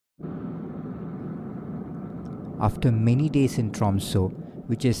After many days in Tromsø,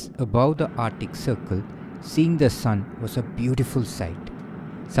 which is above the Arctic Circle, seeing the sun was a beautiful sight,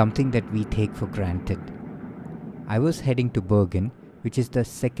 something that we take for granted. I was heading to Bergen, which is the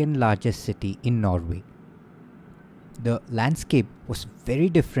second largest city in Norway. The landscape was very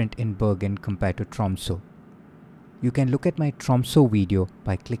different in Bergen compared to Tromsø. You can look at my Tromsø video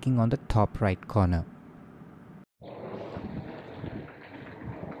by clicking on the top right corner.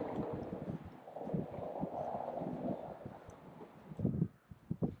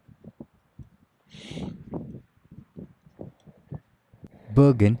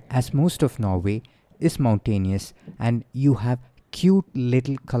 Bergen, as most of Norway, is mountainous, and you have cute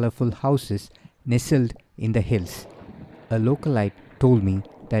little colorful houses nestled in the hills. A localite told me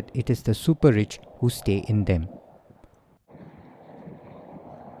that it is the super rich who stay in them.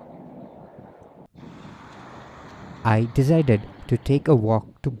 I decided to take a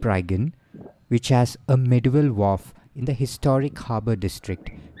walk to Bergen, which has a medieval wharf in the historic harbour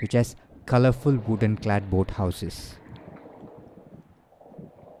district, which has colorful wooden clad boat houses.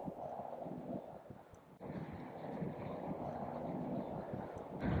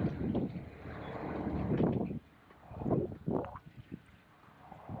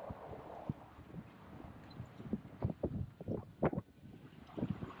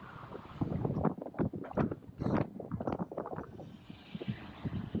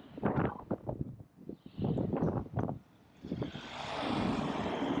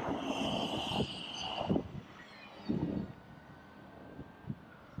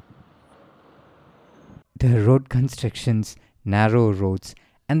 The road constructions, narrow roads,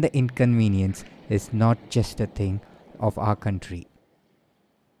 and the inconvenience is not just a thing of our country.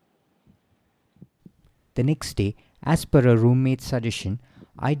 The next day, as per a roommate's suggestion,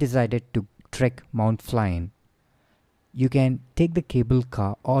 I decided to trek Mount Floyen. You can take the cable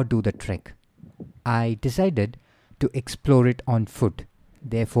car or do the trek. I decided to explore it on foot.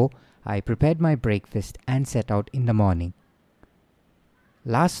 Therefore, I prepared my breakfast and set out in the morning.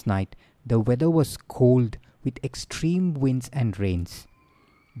 Last night, the weather was cold with extreme winds and rains.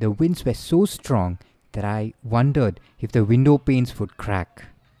 The winds were so strong that I wondered if the window panes would crack.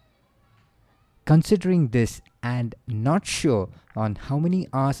 Considering this and not sure on how many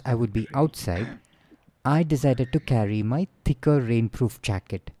hours I would be outside, I decided to carry my thicker rainproof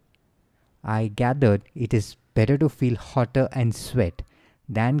jacket. I gathered it is better to feel hotter and sweat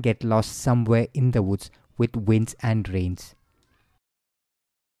than get lost somewhere in the woods with winds and rains.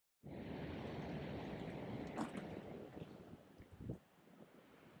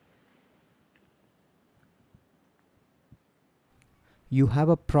 You have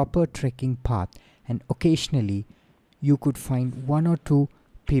a proper trekking path, and occasionally you could find one or two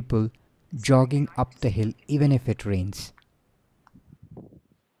people jogging up the hill even if it rains.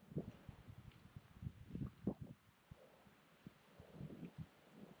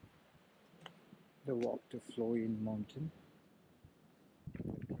 The walk to Floyen mountain.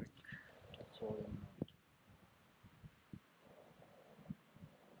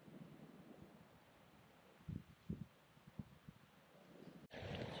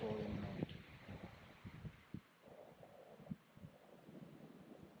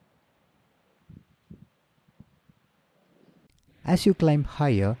 As you climb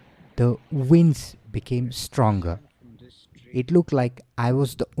higher, the winds became stronger. It looked like I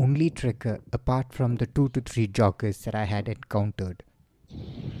was the only trekker apart from the 2 to 3 joggers that I had encountered.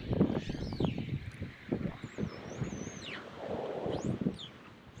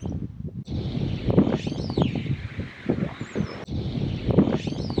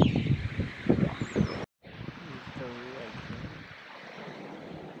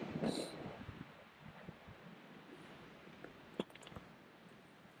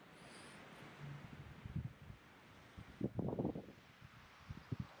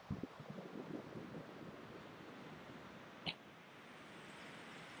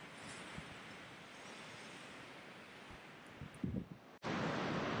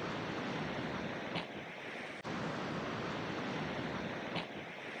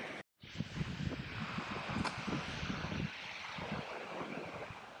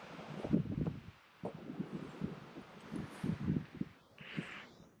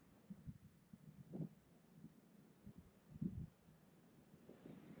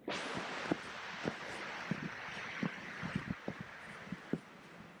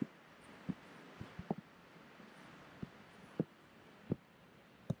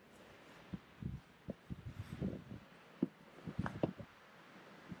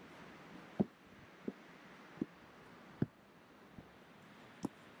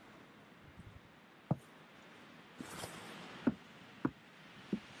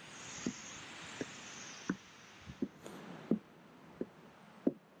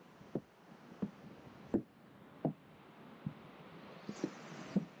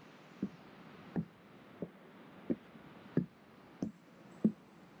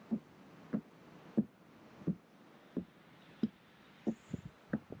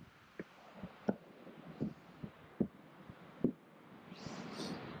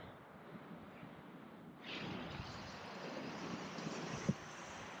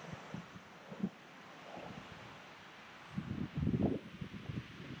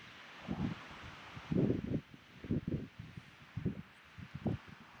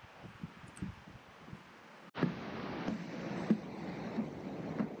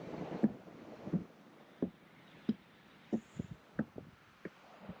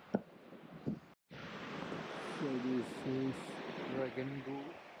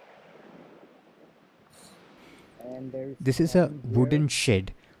 This is a wooden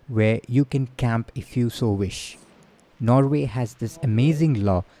shed where you can camp if you so wish. Norway has this amazing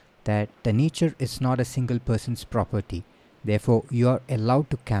law that the nature is not a single person's property. Therefore, you are allowed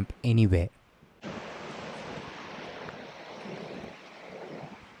to camp anywhere.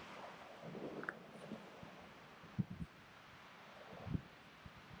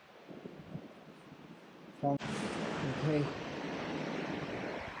 Okay.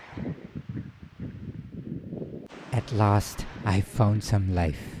 At last, I found some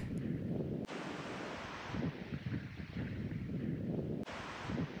life.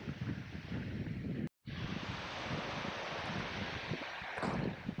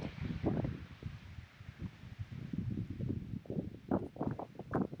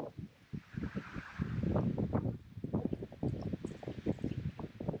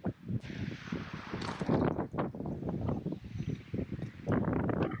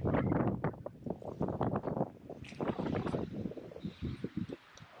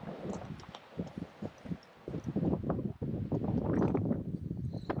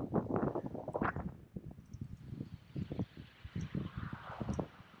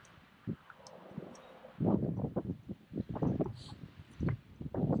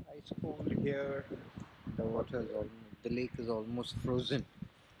 Ice cold here. The water is almost, the lake is almost frozen.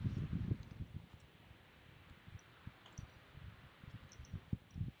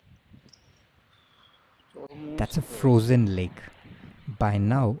 That's a frozen lake. By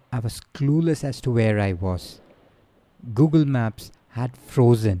now, I was clueless as to where I was. Google Maps had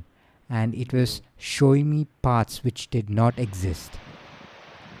frozen and it was showing me parts which did not exist.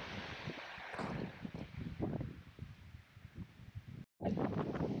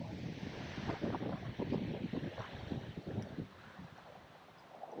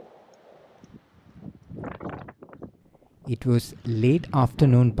 It was late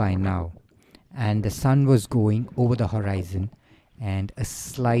afternoon by now, and the sun was going over the horizon, and a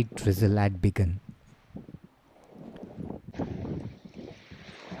slight drizzle had begun.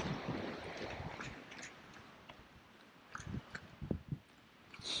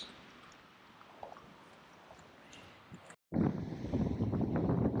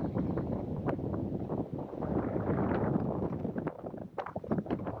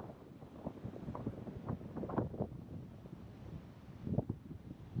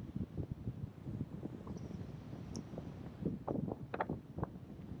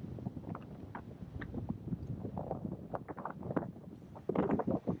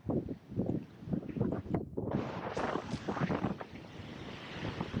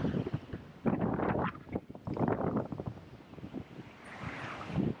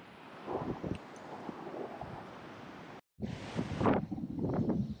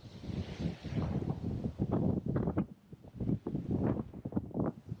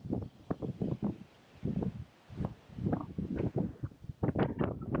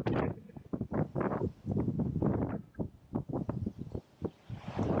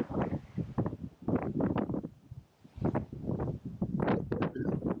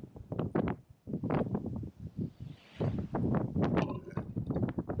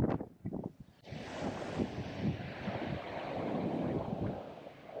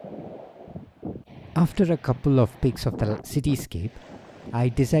 After a couple of pics of the cityscape, I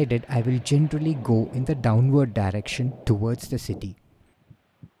decided I will generally go in the downward direction towards the city.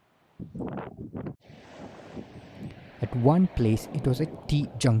 At one place, it was a T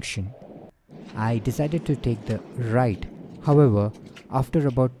junction. I decided to take the right. However, after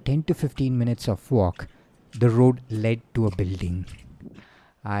about 10 to 15 minutes of walk, the road led to a building.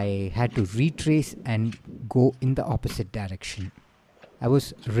 I had to retrace and go in the opposite direction. I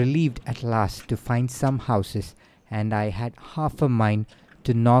was relieved at last to find some houses, and I had half a mind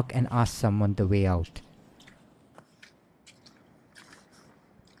to knock and ask someone the way out.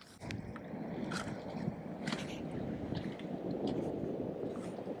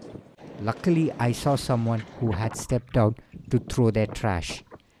 Luckily, I saw someone who had stepped out to throw their trash,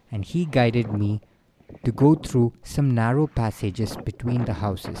 and he guided me to go through some narrow passages between the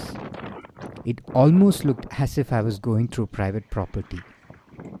houses. It almost looked as if I was going through private property.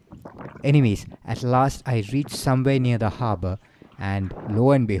 Anyways, at last I reached somewhere near the harbor, and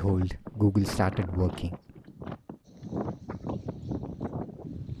lo and behold, Google started working.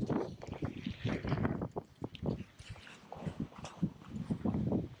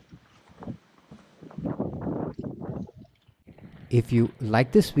 If you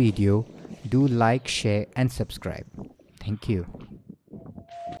like this video, do like, share and subscribe. Thank you.